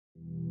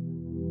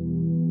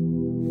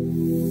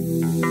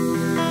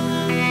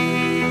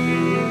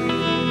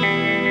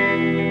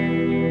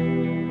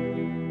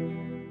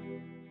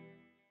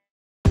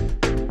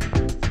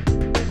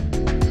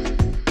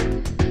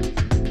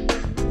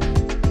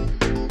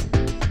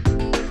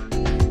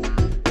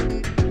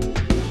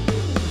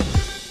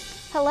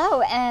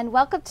Hello and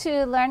welcome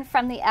to Learn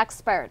from the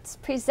Experts,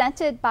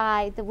 presented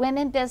by the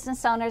Women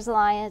Business Owners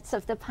Alliance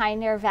of the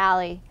Pioneer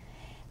Valley.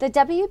 The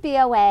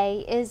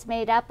WBOA is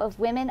made up of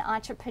women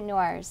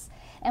entrepreneurs,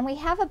 and we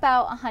have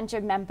about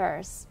 100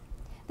 members.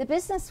 The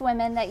business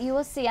women that you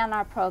will see on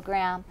our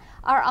program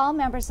are all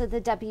members of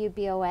the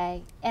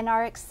WBOA and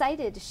are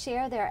excited to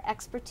share their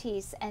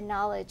expertise and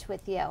knowledge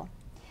with you.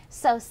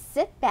 So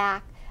sit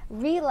back,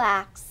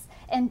 relax,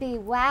 and be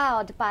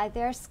wowed by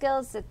their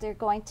skills that they're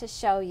going to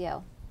show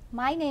you.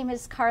 My name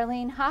is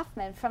Carlene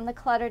Hoffman from the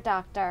Clutter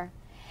Doctor,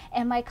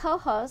 and my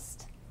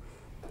co-host.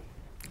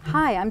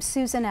 Hi, I'm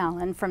Susan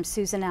Allen from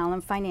Susan Allen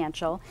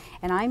Financial,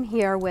 and I'm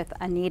here with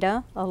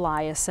Anita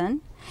Eliason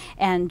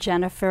and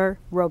Jennifer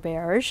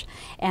Roberge,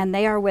 and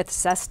they are with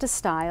Zesta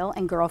Style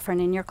and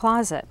Girlfriend in Your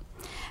Closet.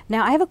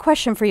 Now, I have a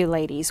question for you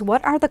ladies.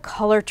 What are the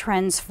color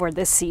trends for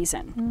this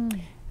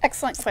season?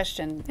 Excellent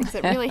question, because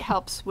it really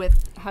helps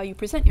with how you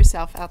present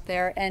yourself out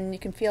there, and you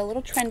can feel a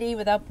little trendy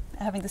without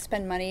having to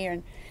spend money,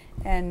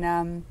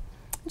 and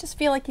just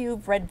feel like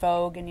you've read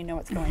Vogue and you know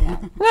what's going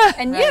on.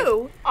 And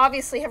you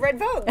obviously have read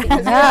Vogue,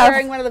 because you're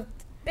wearing one of the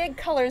big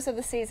colors of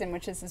the season,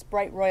 which is this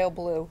bright royal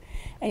blue.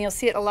 And you'll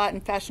see it a lot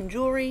in fashion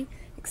jewelry,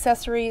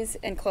 accessories,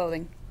 and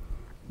clothing.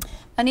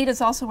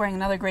 Anita's also wearing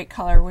another great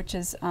color, which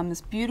is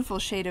this beautiful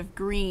shade of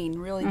green,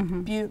 really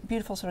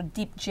beautiful sort of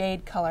deep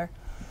jade color.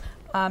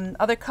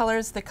 Other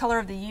colors, the color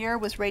of the year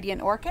was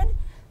Radiant Orchid.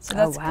 So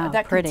that's,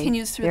 that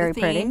continues through the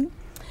theme. Pretty.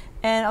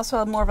 And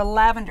also more of a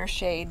lavender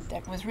shade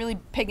that was really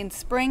big in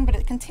spring, but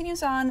it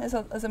continues on as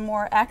a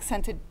more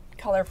accented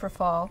color for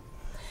fall.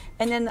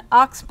 And then the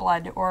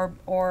oxblood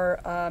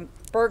or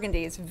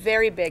burgundy is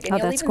very big. And oh,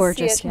 you'll that's even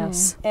gorgeous, see it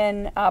yes.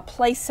 in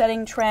place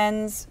setting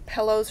trends,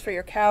 pillows for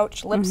your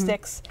couch,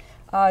 lipsticks,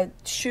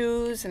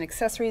 shoes and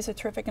accessories are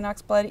terrific in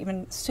oxblood.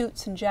 Even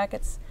suits and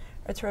jackets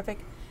are terrific.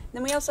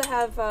 Then we also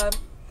have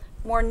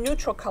more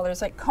neutral colors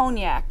like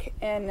cognac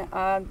and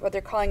what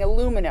they're calling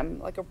aluminum,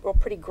 like a real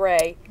pretty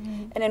gray.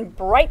 And then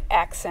bright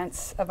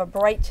accents of a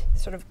bright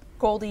sort of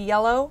goldy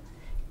yellow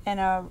and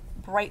a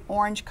bright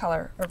orange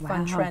color are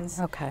fun trends.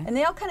 Okay. And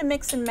they all kind of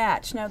mix and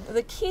match. Now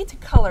the key to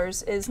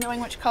colors is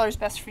knowing which color is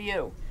best for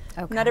you.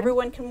 Okay. Not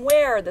everyone can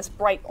wear this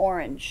bright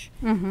orange.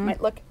 It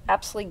might look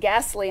absolutely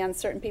ghastly on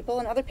certain people,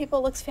 and other people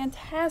it looks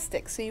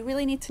fantastic. So you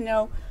really need to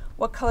know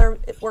what color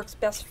it works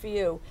best for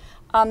you.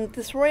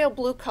 This royal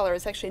blue color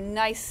is actually a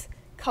nice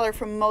color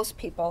for most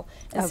people,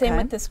 and same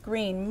with this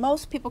green.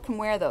 Most people can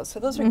wear those, so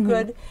those are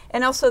good.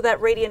 And also that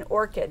Radiant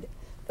Orchid,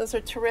 those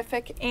are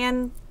terrific.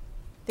 And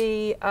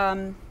the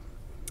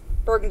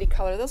burgundy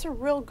color, those are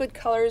real good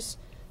colors.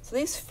 So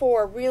these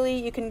four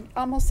really,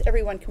 almost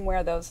everyone can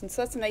wear those, and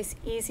so that's a nice,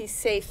 easy,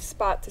 safe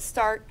spot to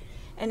start,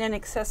 and then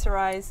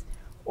accessorize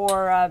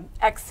or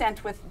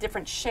accent with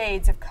different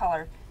shades of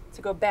color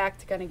to go back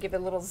to kind of give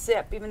it a little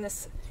zip. Even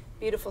this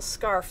beautiful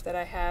scarf that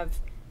I have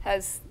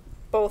has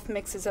both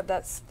mixes of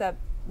that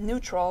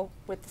neutral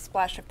with the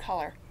splash of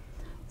color.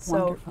 So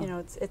Wonderful. you know,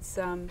 it's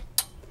and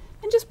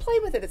just play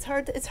with it.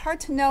 It's hard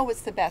to know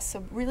what's the best.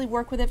 So really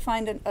work with it.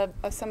 Find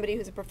somebody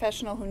who's a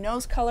professional who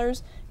knows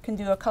colors, can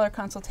do a color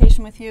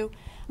consultation with you,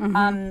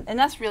 and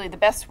that's really the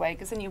best way,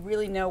 because then you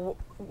really know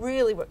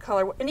really what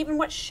color and even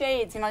what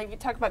shades. You know, if you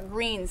talk about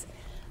greens,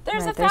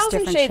 there's a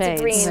thousand shades of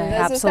green.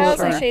 There's a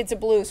thousand shades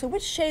of blue. So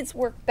which shades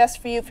work best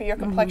for you, for your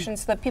complexion,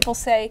 so that people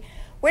say,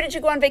 where did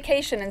you go on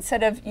vacation,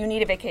 instead of you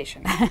need a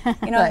vacation?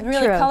 You know,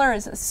 really color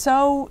is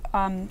so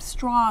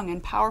strong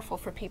and powerful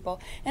for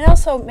people. And it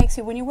also makes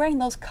you, when you're wearing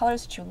those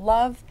colors that you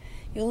love,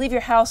 you leave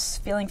your house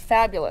feeling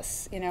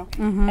fabulous, you know.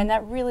 And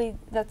that really,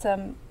 that's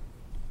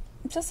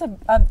just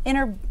an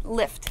inner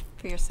lift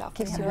for yourself.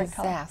 Gives you a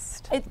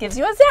zest. It gives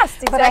you a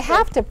zest, exactly. But I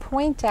have to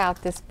point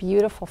out this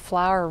beautiful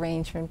flower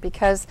arrangement,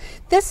 because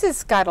this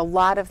has got a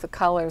lot of the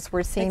colors.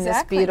 We're seeing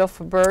this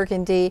beautiful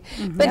burgundy,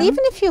 but even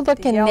if you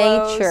look in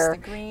nature,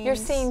 you're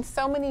seeing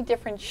so many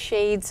different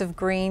shades of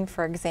green,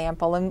 for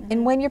example,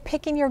 and when you're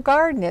picking your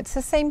garden, it's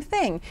the same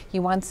thing.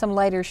 You want some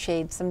lighter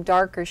shades, some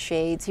darker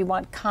shades, you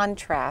want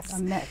contrast.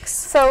 A mix.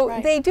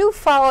 So they do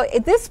follow,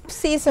 this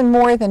season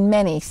more than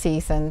many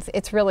seasons,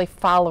 it's really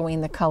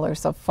following the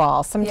colors of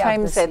fall.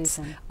 Sometimes it's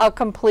a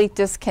complete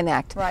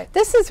disconnect.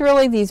 This is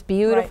really these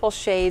beautiful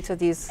shades of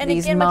these mums and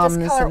things. And again, with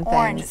this color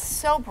orange, it's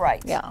so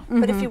bright.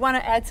 But if you want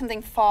to add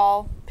something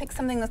fall, pick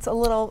something that's a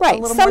little more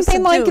subdued.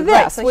 Something like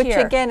this, so which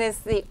again is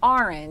the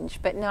orange,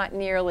 but not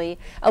nearly,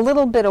 a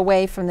little bit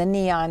away from the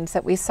neons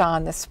that we saw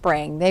in the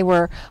spring. They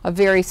were a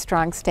very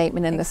strong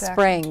statement in the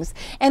springs.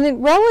 And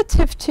then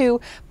relative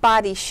to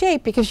body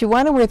shape, because you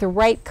want to wear the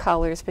right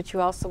colors, but you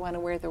also want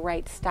to wear the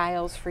right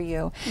styles for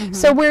you.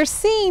 So we're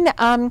seeing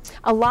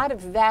a lot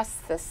of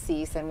vests this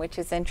season, which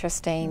is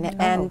interesting.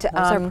 And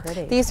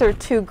these are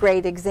two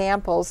great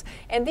examples.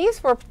 And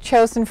these were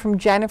chosen from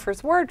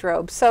Jennifer's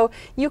wardrobe. So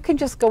you can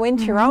just go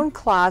into your own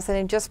closet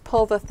and just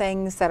pull the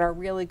things that are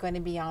really going to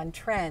be on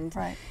trend.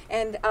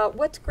 And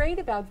what's great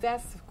about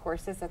vests, of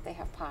course, is that they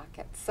have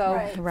pockets. So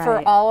Right.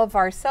 for all of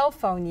our cell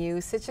phone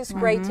use, it's just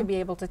great to be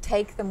able to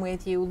take them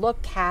with you,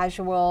 look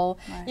casual.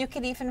 You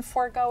could even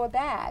forego a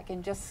bag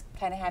and just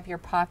kind of have your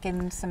pocket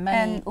and some money.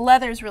 And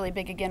leather is really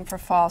big again for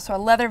fall. So a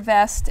leather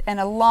vest and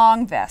a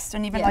long vest,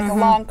 and even like a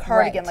long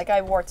cardigan like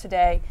I wore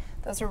today.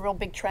 Those are real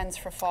big trends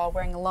for fall,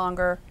 wearing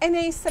longer and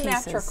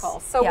asymmetrical.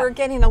 pieces. So we're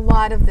getting a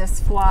lot of this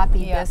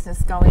floppy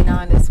business going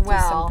on as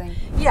well. something.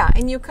 Yeah,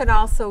 and you could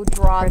also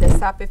draw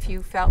this up if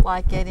you felt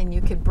like it, and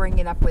you could bring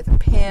it up with a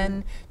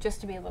pin just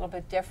to be a little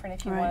bit different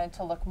if you wanted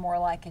to look more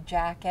like a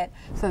jacket.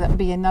 So that would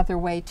be another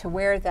way to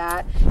wear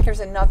that. Here's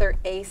another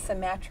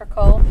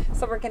asymmetrical.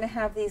 So we're going to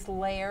have these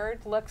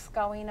layered looks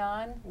going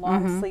on.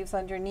 Long sleeves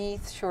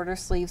underneath, shorter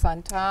sleeves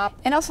on top.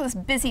 And also this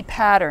busy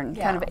pattern,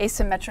 kind of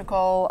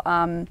asymmetrical,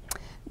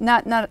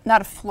 not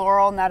a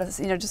floral, not a,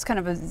 just kind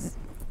of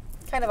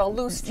a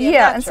loose geometric,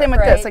 yeah, and same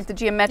with right? this, like the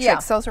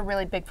geometrics. Those are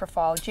really big for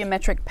fall,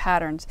 geometric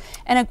patterns.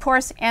 And of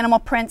course, animal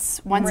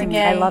prints, once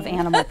again. I love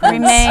animal prints.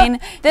 Remain.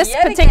 This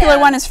Yet particular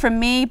again. one is from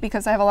me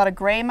because I have a lot of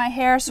gray in my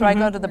hair, so I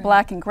go to the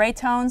black and gray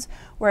tones,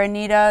 where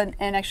Anita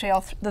and actually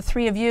all the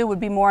three of you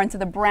would be more into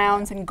the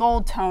browns and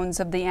gold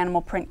tones of the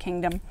animal print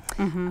kingdom.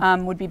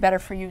 Would be better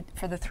for you,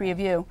 for the three of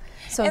you.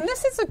 So and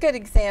this is a good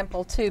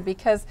example too,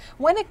 because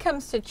when it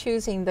comes to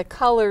choosing the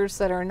colors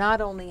that are not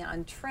only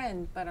on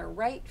trend but are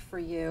right for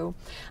you,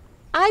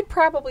 I'd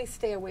probably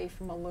stay away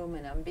from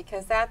aluminum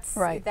because that's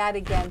that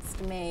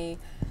against me.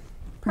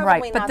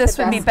 Probably but not this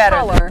the would be best better.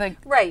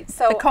 Color.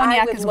 So the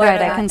cognac I would is look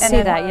better. I can at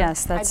see that. more-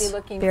 Yes, that's I'd be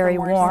looking very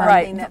for more warm.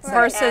 something that's an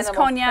versus animal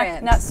cognac,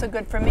 print. not so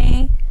good for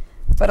me,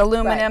 but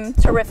aluminum,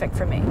 terrific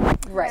for me.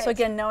 Right. So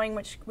again, knowing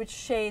which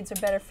shades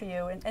are better for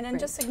you, and then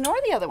just ignore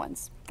the other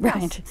ones.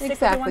 Right. Stick with the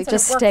Exactly. ones that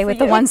Just work stay for with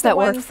the you. ones that The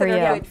work ones for that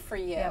are you. good for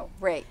you. Yeah.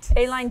 Right.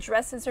 A-line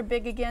dresses are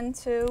big again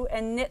too,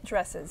 and knit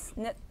dresses,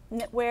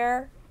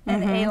 knitwear,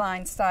 and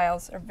A-line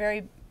styles are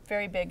very,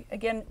 very big.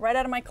 Again, right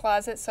out of my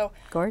closet. So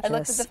Gorgeous. I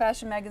looked at the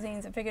fashion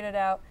magazines and figured it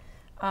out.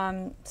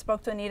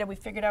 Spoke to Anita. We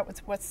figured out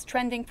what's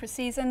trending for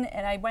season,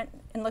 and I went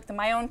and looked in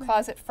my own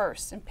closet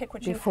first and pick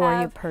what you have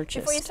Before you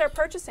purchased. before you start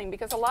purchasing,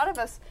 because a lot of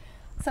us.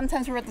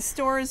 Sometimes we're at the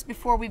stores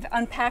before we've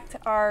unpacked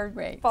our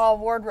fall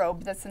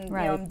wardrobe that's in,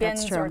 in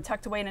bins or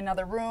tucked away in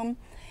another room.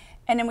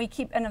 And then we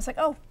keep, and it's like,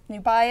 oh, and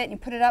you buy it and you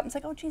put it up, and it's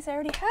like, oh, geez, I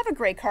already have a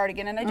gray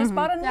cardigan, and I just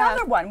bought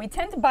another one. We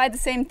tend to buy the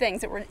same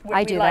things that we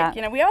like.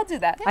 That. We all do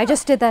that. I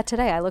just did that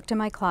today. I looked in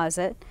my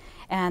closet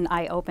and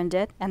I opened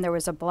it, and there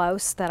was a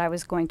blouse that I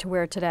was going to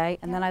wear today,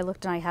 and then I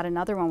looked and I had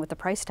another one with the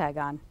price tag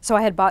on. So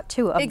I had bought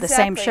two of the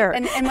same shirt.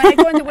 And when I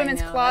go into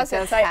women's know,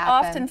 closets, I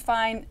often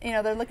find,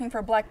 they're looking for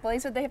a black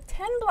blazer. They have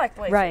 10 black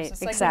blazers. Right,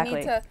 It's like exactly. we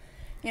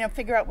need to,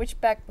 figure out which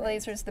black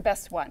blazer is the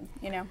best one,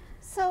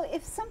 So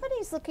if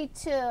somebody's looking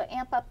to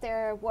amp up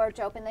their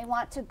wardrobe and they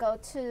want to go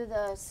to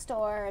the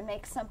store and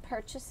make some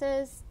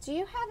purchases, do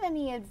you have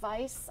any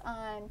advice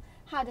on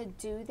how to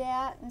do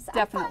that? And so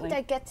Definitely. I find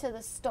I get to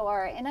the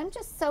store and I'm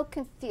just so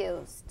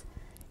confused.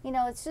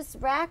 It's just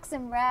racks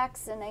and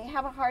racks, and I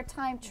have a hard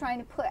time trying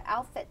to put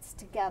outfits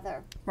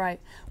together. Right.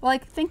 Well, I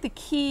think the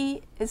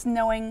key is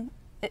knowing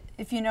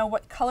if you know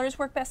what colors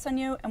work best on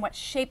you and what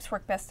shapes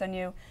work best on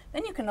you,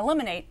 then you can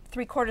eliminate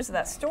 3/4 of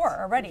that store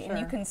already, and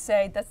you can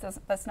say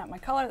that's not my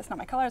color, that's not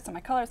my color, that's not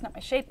my color, it's not my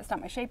shape, that's not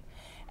my shape,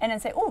 and then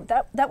say, oh,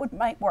 that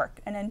might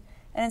work, and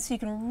then so you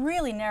can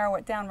really narrow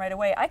it down right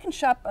away. I can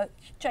shop a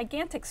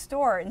gigantic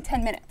store in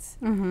 10 minutes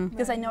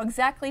because I know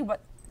exactly what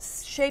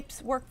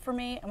shapes work for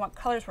me and what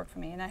colors work for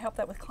me, and I help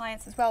that with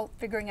clients as well,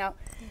 figuring out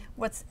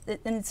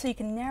and so you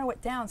can narrow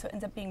it down so it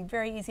ends up being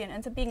very easy and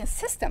ends up being a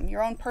system,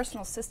 your own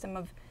personal system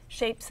of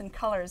shapes and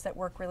colors that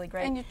work really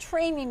great. And you're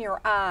training your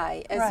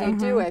eye as you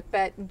do it,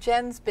 but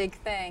Jen's big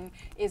thing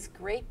is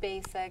great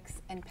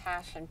basics and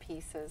passion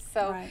pieces.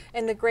 So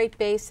in the great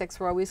basics,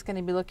 we're always going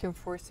to be looking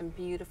for some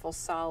beautiful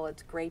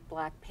solids, great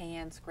black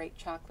pants, great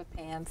chocolate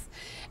pants,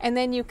 and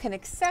then you can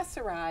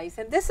accessorize,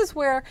 and this is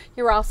where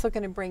you're also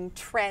going to bring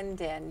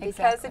trend in,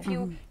 because if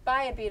you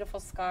buy a beautiful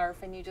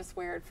scarf and you just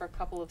wear it for a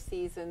couple of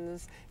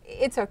seasons,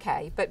 it's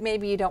okay, but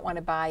maybe you don't want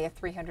to buy a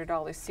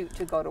 $300 suit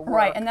to go to work.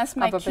 Right, and that's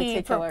my of a key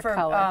particular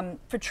color.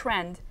 For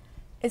trend.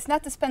 It's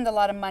not to spend a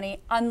lot of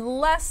money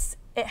unless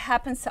it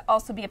happens to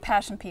also be a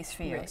passion piece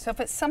for you. Right. So if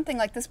it's something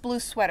like this blue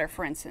sweater,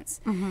 for instance,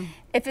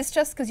 if it's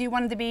just because you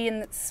wanted to be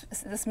in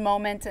this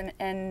moment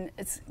and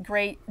it's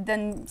great,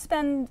 then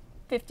spend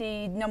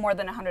no more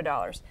than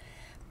 $100.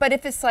 But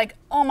if it's like,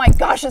 oh my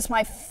gosh, it's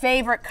my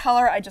favorite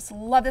color, I just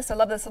love this, I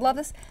love this, I love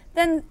this,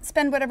 then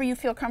spend whatever you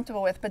feel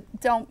comfortable with, but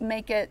don't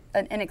make it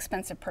an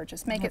inexpensive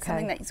purchase. Make it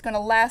something that's going to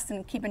last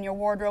and keep in your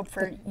wardrobe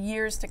for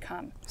years to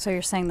come. So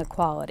you're saying the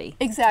quality.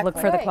 Exactly. Look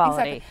for the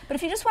quality. Exactly. But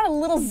if you just want a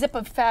little zip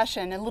of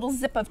fashion, a little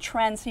zip of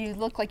trend so you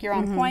look like you're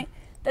on point,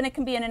 then it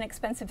can be an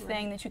inexpensive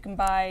thing that you can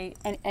buy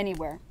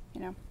anywhere.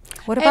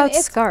 What about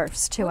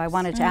scarves too? I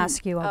wanted to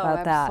ask you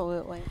about that.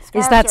 Absolutely.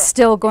 Is that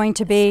still going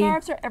to be?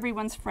 Scarves are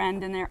everyone's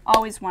friend, and they're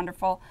always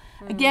wonderful.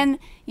 Again,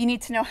 you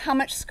need to know how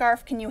much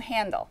scarf can you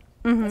handle.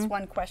 That's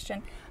one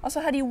question.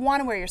 Also, how do you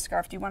want to wear your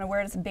scarf? Do you want to wear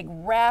it as a big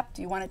wrap?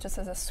 Do you want it just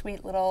as a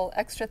sweet little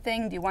extra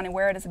thing? Do you want to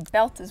wear it as a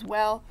belt as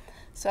well?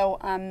 So,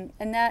 and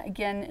that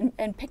again,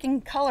 and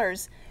picking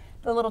colors,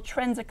 the little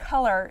trends of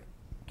color,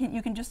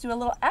 you can just do a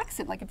little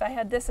accent. Like if I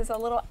had this as a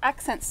little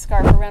accent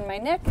scarf around my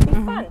neck, it'd be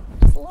fun.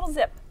 Just a little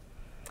zip.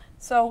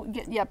 So,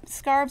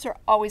 scarves are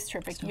always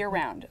terrific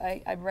year-round.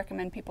 I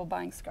recommend people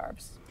buying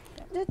scarves.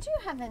 Did you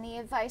have any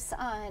advice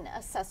on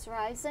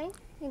accessorizing?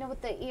 You know,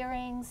 with the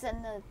earrings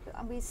and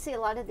we see a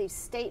lot of these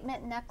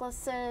statement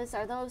necklaces.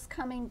 Are those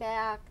coming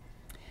back?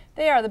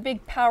 They are. The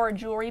big power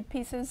jewelry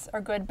pieces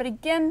are good. But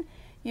again,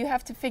 you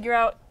have to figure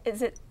out,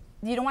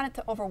 you don't want it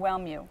to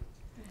overwhelm you.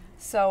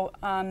 So,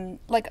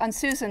 like on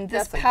Susan,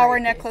 this power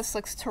necklace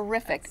looks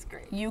terrific. That's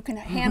great. You can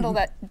handle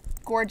that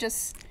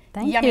gorgeous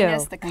Thank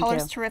yumminess. you. The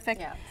color's terrific.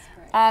 Yeah,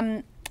 it's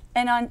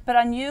great. But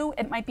on you,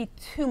 it might be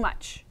too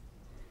much.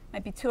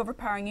 Might be too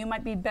overpowering. You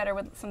might be better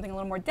with something a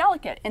little more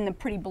delicate in the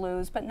pretty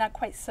blues, but not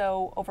quite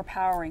so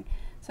overpowering.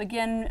 So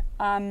again,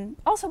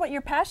 also what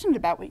you're passionate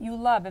about, what you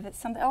love. If it's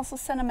something, also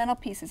sentimental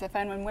pieces. I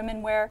find when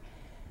women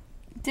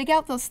dig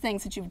out those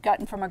things that you've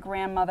gotten from a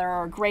grandmother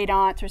or a great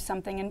aunt or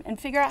something, and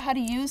figure out how to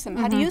use them.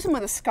 How to use them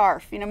with a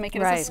scarf. You know, make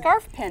it as a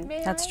scarf pin.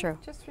 That's true.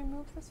 Just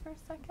remove this for a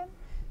second.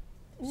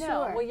 Sure.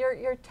 No, well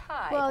you're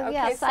tied. Well, okay,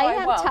 yes, so I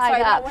am won't. So tied I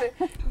don't up.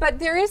 wanna- but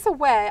there is a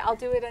way. I'll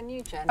do it on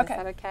you, Jen. Okay. Is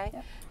that okay?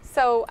 Yep.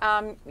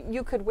 So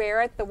you could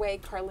wear it the way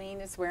Carlene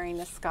is wearing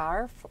the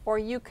scarf, or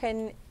you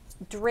can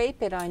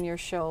drape it on your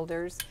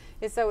shoulders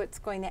as though it's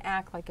going to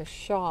act like a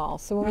shawl.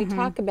 So when we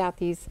talk about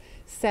these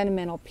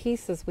sentimental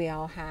pieces we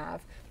all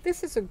have,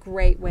 this is a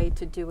great way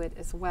to do it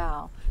as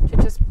well, to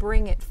just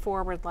bring it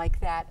forward like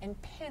that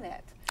and pin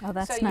it. Oh,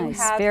 that's So you nice.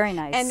 have- Very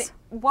nice. And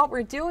what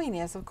we're doing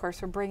is, of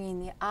course, we're bringing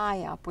the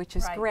eye up, which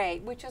is Right.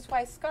 great, which is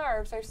why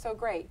scarves are so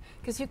great,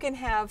 because you can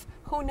have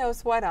who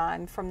knows what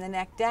on from the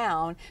neck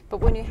down, but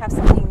when you have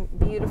something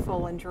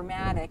beautiful and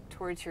dramatic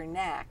towards your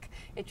neck,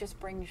 it just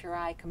brings your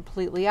eye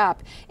completely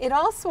up. It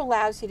also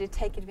allows you to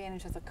take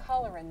advantage of the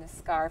color in this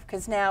scarf,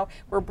 because now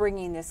we're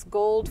bringing this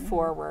gold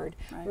forward,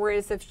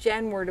 whereas if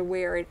Jen were to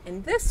wear it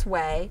in this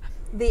way,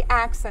 the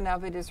accent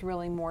of it is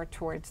really more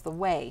towards the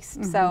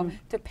waist. So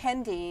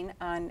depending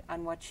on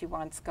what she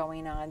wants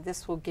going on,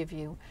 this will give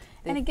you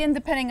And again,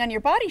 depending on your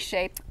body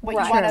shape, what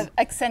Right. you want to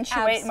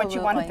accentuate and what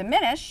you want to Absolutely.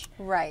 diminish,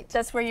 Right.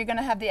 that's where you're going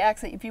to have the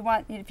accent. If you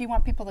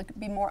want people to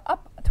be more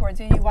up towards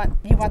you, you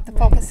want the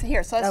focus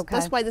here. So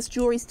that's why this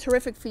jewelry is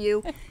terrific for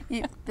you.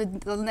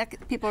 The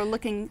neck, people are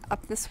looking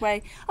up this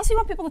way. Also, you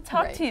want people to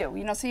talk to you.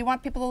 You know, so you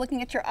want people to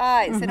looking at your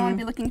eyes. They don't want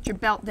to be looking at your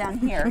belt down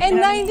here. And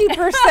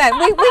 90%,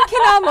 we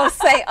can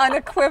almost say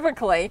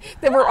unequivocally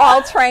that we're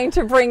all trying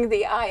to bring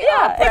the eye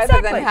up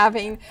rather than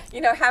having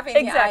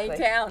the eye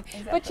down.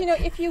 But you know,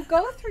 if you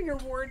go through your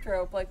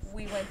wardrobe like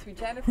we went through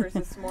Jennifer's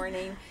this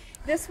morning,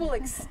 this will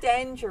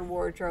extend your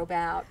wardrobe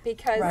out,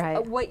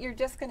 because what you're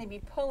just going to be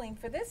pulling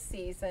for this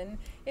season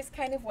is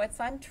kind of what's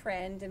on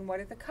trend and what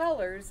are the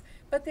colors.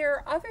 But there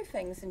are other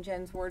things in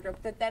Jen's wardrobe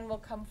that then will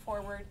come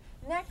forward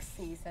next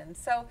season.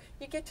 So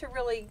you get to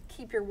really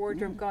keep your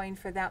wardrobe going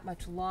for that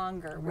much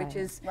longer, which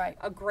is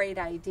a great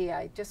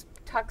idea. Just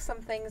tuck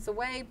some things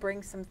away,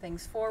 bring some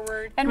things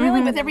forward. And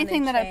really, with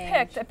everything that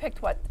I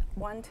picked what,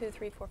 1, 2,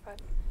 3, 4, 5,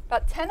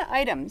 about 10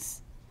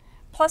 items,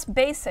 plus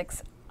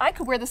basics. I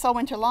could wear this all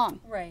winter long,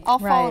 all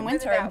fall and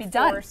winter, and be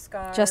done.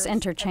 Just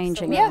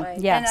interchanging. Yeah,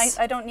 Yes.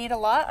 and I don't need a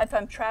lot. If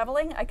I'm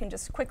traveling, I can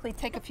just quickly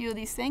take a few of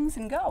these things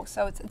and go.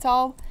 So it's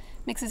all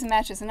mixes and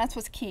matches, and that's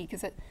what's key,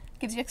 because it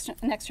gives you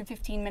an extra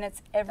 15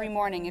 minutes every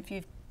morning if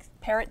you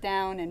pare it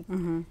down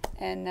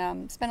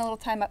and spend a little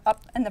time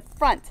up in the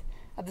front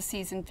of the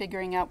season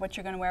figuring out what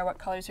you're going to wear, what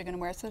colors you're going to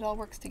wear, so it all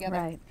works together.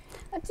 Right.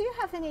 Do you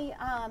have any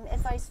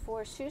advice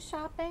for shoe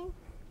shopping?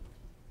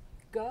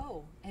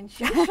 Go and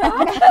shoe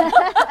shop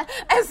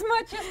as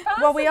much as possible.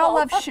 Well, we all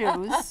love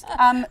shoes.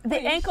 The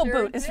ankle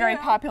boot is very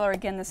popular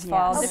again this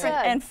fall.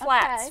 And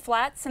flats.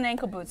 Flats and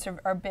ankle boots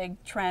are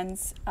big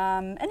trends.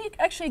 And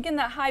actually, again,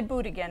 that high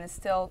boot again is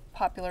still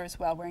popular as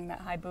well, wearing that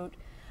high boot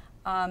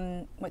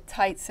with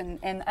tights and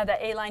the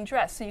A-line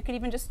dress. So you could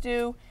even just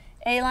do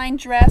A-line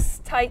dress,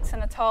 tights,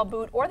 and a tall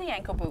boot, or the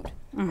ankle boot,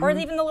 or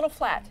even the little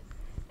flat.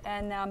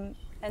 And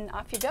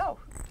off you go.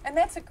 And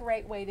that's a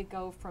great way to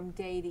go from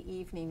day to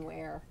evening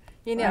wear.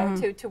 You know,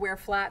 to wear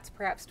flats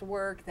perhaps to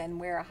work, then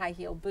wear a high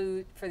heel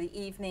boot for the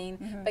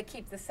evening, but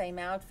keep the same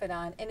outfit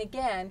on. And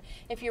again,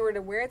 if you were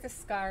to wear the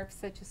scarf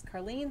such as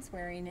Carlene's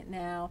wearing it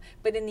now,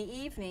 but in the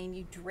evening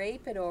you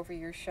drape it over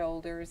your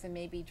shoulders and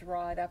maybe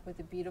draw it up with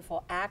a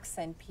beautiful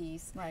accent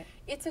piece,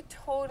 it's a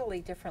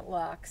totally different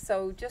look.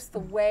 So just the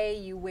way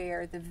you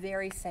wear the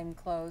very same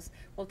clothes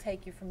will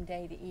take you from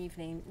day to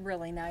evening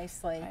really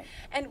nicely.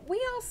 And we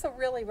also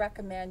really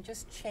recommend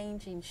just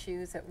changing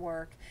shoes at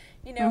work.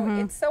 You know,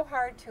 it's so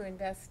hard to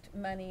invest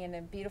money in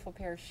a beautiful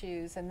pair of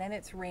shoes, and then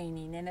it's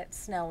raining, and it's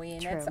snowy,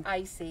 and it's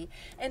icy.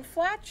 And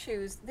flat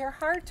shoes, they're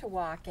hard to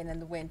walk in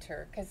the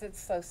winter because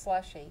it's so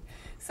slushy.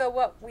 So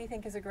what we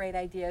think is a great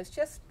idea is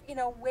just, you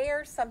know,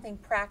 wear something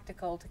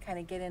practical to kind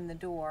of get in the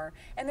door,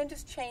 and then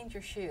just change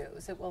your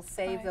shoes. It will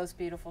save those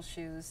beautiful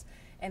shoes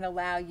and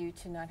allow you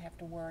to not have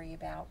to worry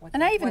about what.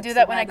 And I even do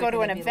that when I go to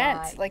an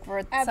event, like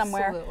we're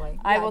somewhere.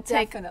 I will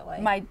take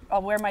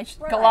I'll wear my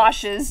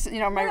galoshes, you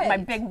know, my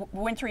big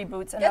wintry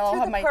boots, and I'll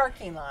have my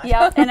parking lot.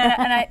 Yeah,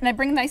 and I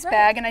bring a nice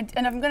bag,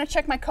 and I'm going to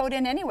check my coat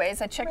in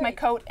anyways. I check my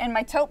coat and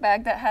my tote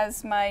bag that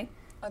has my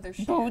other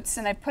shoes. Boots,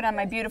 and I put on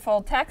my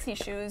beautiful taxi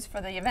shoes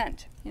for the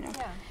event. You know.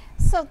 Yeah.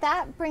 So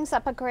that brings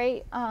up a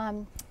great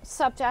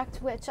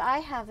subject, which I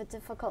have a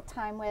difficult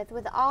time with.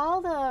 With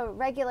all the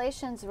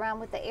regulations around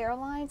with the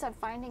airlines, I'm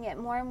finding it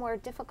more and more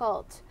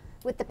difficult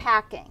with the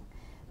packing.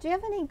 Do you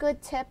have any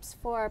good tips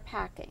for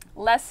packing?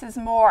 Less is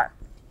more.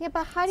 Yeah,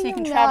 but how do so you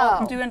can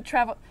know?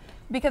 travel,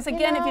 because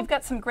again, if you've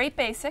got some great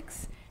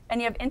basics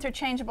and you have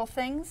interchangeable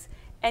things,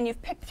 and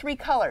you've picked 3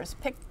 colors,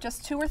 pick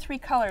just 2 or 3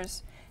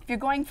 colors. If you're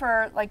going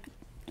for like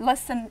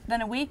less than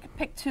a week,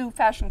 pick 2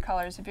 fashion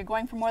colors. If you're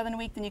going for more than a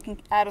week, then you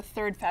can add a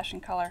 3rd fashion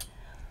color.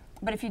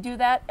 But if you do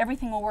that,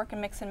 everything will work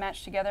and mix and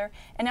match together.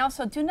 And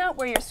also, do not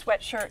wear your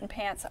sweatshirt and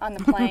pants on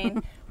the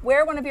plane.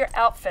 Wear one of your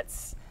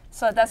outfits.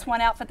 So that's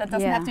one outfit that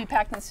doesn't have to be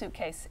packed in a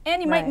suitcase.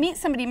 And you might meet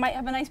somebody, you might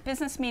have a nice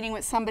business meeting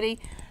with somebody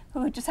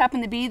who just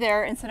happened to be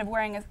there. Instead of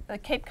wearing a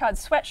Cape Cod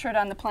sweatshirt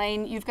on the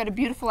plane, you've got a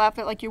beautiful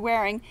outfit like you're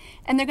wearing,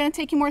 and they're going to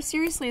take you more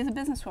seriously as a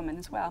businesswoman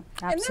as well.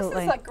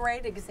 Absolutely. And this is a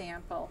great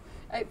example.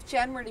 If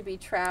Jen were to be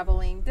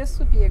traveling, this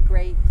would be a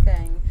great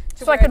thing.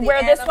 So I could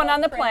wear this one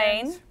on the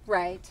plane.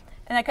 Right.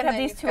 And I could have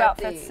these 2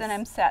 outfits, and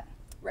I'm set.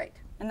 Right.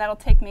 And that'll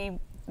take me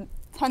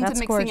tons of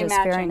mixing gorgeous. and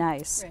matching. Very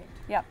nice. Right.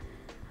 Yep.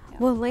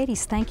 Well,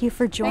 ladies, thank you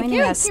for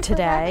joining us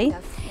today.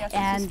 Yes,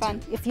 and this was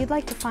fun. if you'd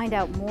like to find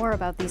out more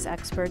about these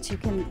experts, you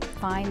can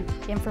find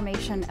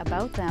information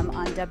about them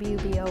on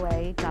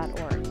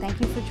WBOA.org. Thank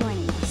you for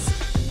joining us.